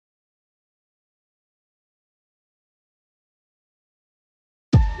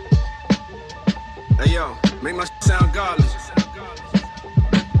Hey yo, make my sound godless.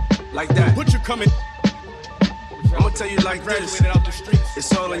 Like that. What you coming? I'ma tell you like this. Out the streets.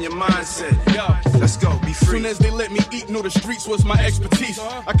 It's all in your mindset. Yo. Let's go, be free. Soon as they let me eat, knew the streets was my expertise.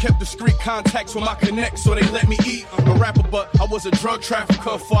 I kept discreet contacts with my connects, so they let me eat. A rapper, but I was a drug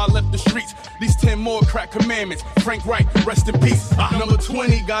trafficker before I left the streets. These 10 more crack commandments. Frank Wright, rest in peace. Number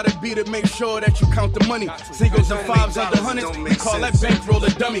 20, gotta be to make sure that you count the money. Singles and fives under hundreds, we call that bankroll a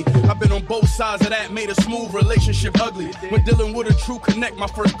dummy. I've been on both sides of that, made a smooth relationship ugly. When dealing with a true connect, my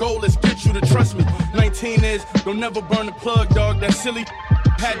first goal is get you to trust me. 19 is, don't never burn the plug, dog, that's silly.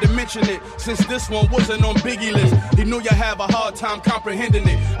 Had to mention it, since this one wasn't on Biggie list. He knew you have a hard time comprehending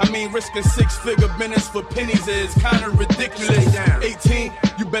it. I mean, risking 6-figure business for pennies is kinda ridiculous. 18,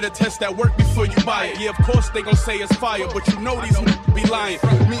 you better test that work before you buy it. Yeah, of course they gon' say it's fire, but you know these be lying.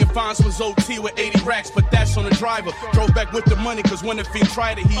 Me and Fonz was OT with 80 racks, but that's on the driver. Drove back with the money, cause when the fiend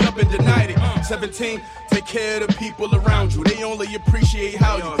tried it, he up and denied it. 17, take care of the people around you. They only appreciate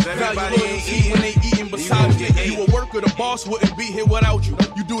how you value loyalty when they eating beside you. You a worker, the boss wouldn't be here without you.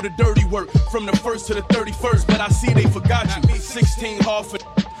 You do the dirty work from the 1st to the 31st, but I see they forgot you. 16 hard for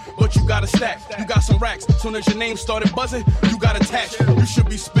but you got a stack. You got some racks. Soon as your name started buzzing, you got attached. You should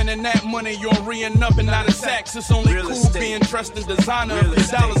be spending that money on re-ing up and not in sacks. It's only cool being dressed in designer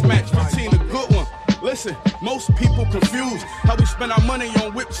if your dollars match. 15, a good one. Listen, most people confused how we spend our money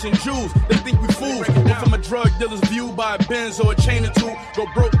on whips and jewels. They think we fools. But from a drug dealer's view, buy a Benz or a chain or two, go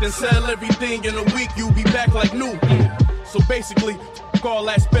broke then sell everything in a week. You be back like new. So basically, all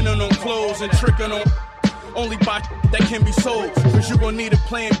that spending on clothes and tricking on. Only buy that can be sold. Cause you gon' need a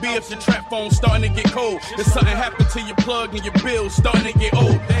plan B if your trap phone's starting to get cold. If something happen to your plug and your bills starting to get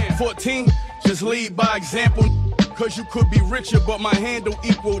old. 14, just lead by example. Cause you could be richer, but my handle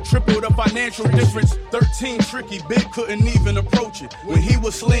equal triple the financial difference. 13, tricky, Big couldn't even approach it. When he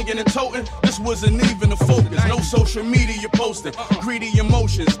was slinging and toting, this wasn't even a focus. No social media posting, greedy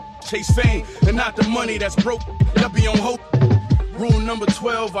emotions, chase fame, and not the money that's broke. Y'all be on hope. Rule number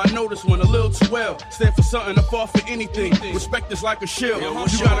 12, I know this one a little too well. Stand for something, to fall for anything. Respect is like a shield.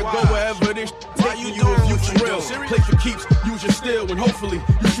 You gotta go wherever this taking you if you for real. Play for keeps, use your steel, and hopefully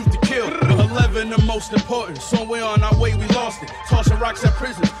you shoot to kill. 11, the most important. Somewhere on our way we lost it. Tossing rocks at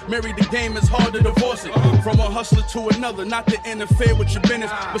prisons. Married the game, it's hard to divorce it. From a hustler to another, not to interfere with your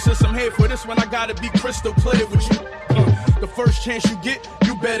business. But since I'm here for this one, I gotta be crystal clear with you. The first chance you get,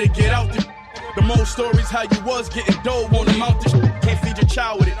 you better get out there. The most stories how you was getting dough won't amount to can't feed your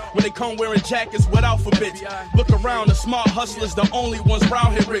child with it. When they come wearing jackets with alphabets. Look around, the smart hustlers, the only ones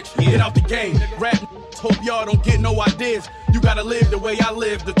round here rich. Get out the game, rap. Hope y'all don't get no ideas. You gotta live the way I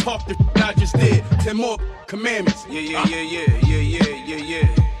live, to talk the I just did. 10 more commandments. Yeah.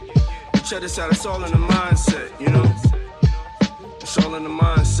 Check this out, it's all in the mindset, you know? It's all in the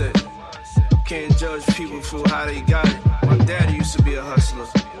mindset. Can't judge people for how they got it. My daddy used to be a hustler,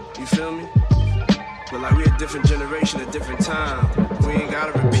 you feel me? But like we a different generation, a different time. We ain't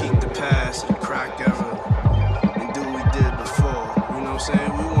gotta repeat the past, the crack era, and do what we did before. You know what I'm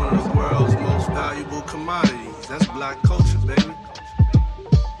saying? We one of the world's most valuable commodities. That's black culture, baby.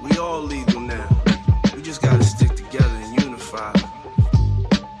 We all legal now. We just gotta stick together and unify.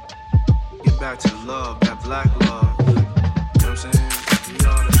 Get back to the love, that black love. You know what I'm saying? We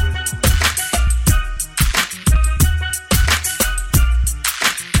are the original.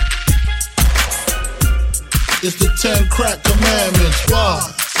 It's the 10 crack commandments. Why?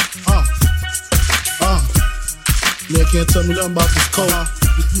 Man, can't tell me nothing about this coke.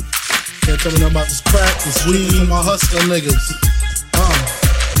 Can't tell me nothing about this crack, this weed. For my hustler niggas.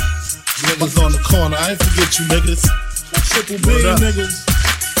 Niggas on the corner. I ain't forget you niggas. Triple B niggas.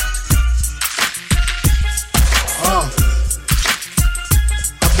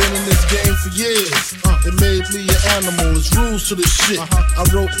 I've been in this game for years. It made me an animal, it's rules to this shit. I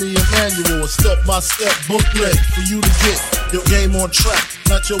wrote me a manual, a step-by-step booklet for you to get your game on track,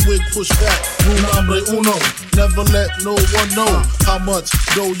 not your wig pushed back. Rule number uno, never let no one know how much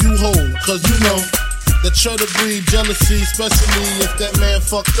dough you hold, cause you know that try to breed jealousy, especially if that man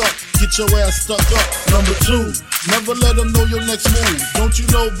fucked up. Get your ass stuck up. Number 2, never let them know your next move. Don't you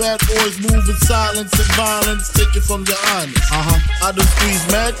know bad boys move in silence and violence, take it from your honest. I done squeeze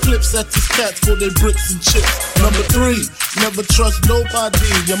mad clips at these cats for their bricks and chips. Number 3, never trust nobody.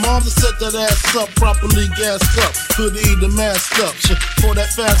 Your mama set that ass up, properly gassed up, could either masked up. For that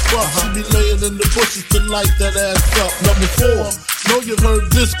fast buck, she be laying in the bushes to light that ass up. Number 4, know you've heard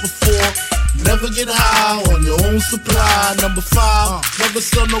this before. Never get high on your own supply. Number 5, never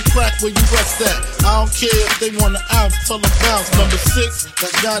sell no crack where you rest at. I don't care if they want an ounce, tell them bounce. Number 6,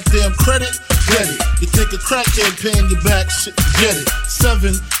 that goddamn credit get it. You think a crackhead paying you back, shit, forget it.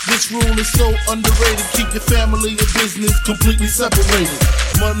 7, this rule is so underrated. Keep your family and business completely separated.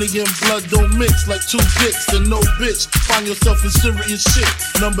 Money and blood don't mix like two dicks and no bitch. Find yourself in serious shit.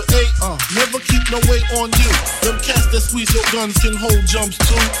 Number 8, never keep no weight on you. Them cats that squeeze your guns can hold jumps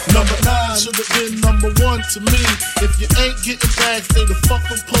too. Number 9 should have been number 1 to me. If you ain't getting bags, stay the fuck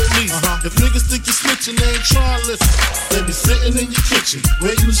with police. If niggas think you're snitching, they ain't trying to listen. They be sitting in your kitchen,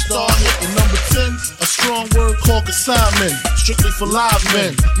 waiting to start hitting. Number 10, a strong word called consignment. Strictly for live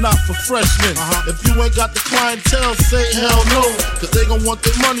men, not for freshmen. If you ain't got the clientele, say hell no. Cause they gon' want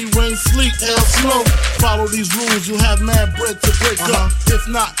their money, rain, sleet, hell, snow. Follow these rules, you have mad bread to break up. If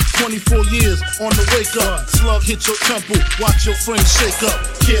not, 24 years on the wake up. Slug hit your temple, watch your friends shake up.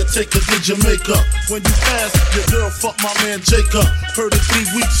 Caretaker did your makeup. When you pass, your girl fucked my man Jacob. Heard in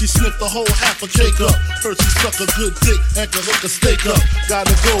 3 weeks she sniffed the whole half a cake up. Heard she suck a good dick and could hook a steak up.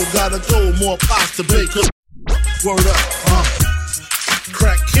 Gotta go, more pots to bake up. Word up,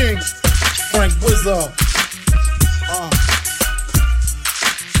 Crack King, Frank Wizard.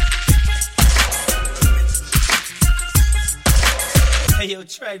 Hey yo,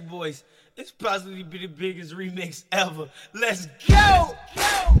 Track Boys, this possibly be the biggest remix ever. Let's go!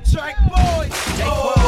 Track Boys!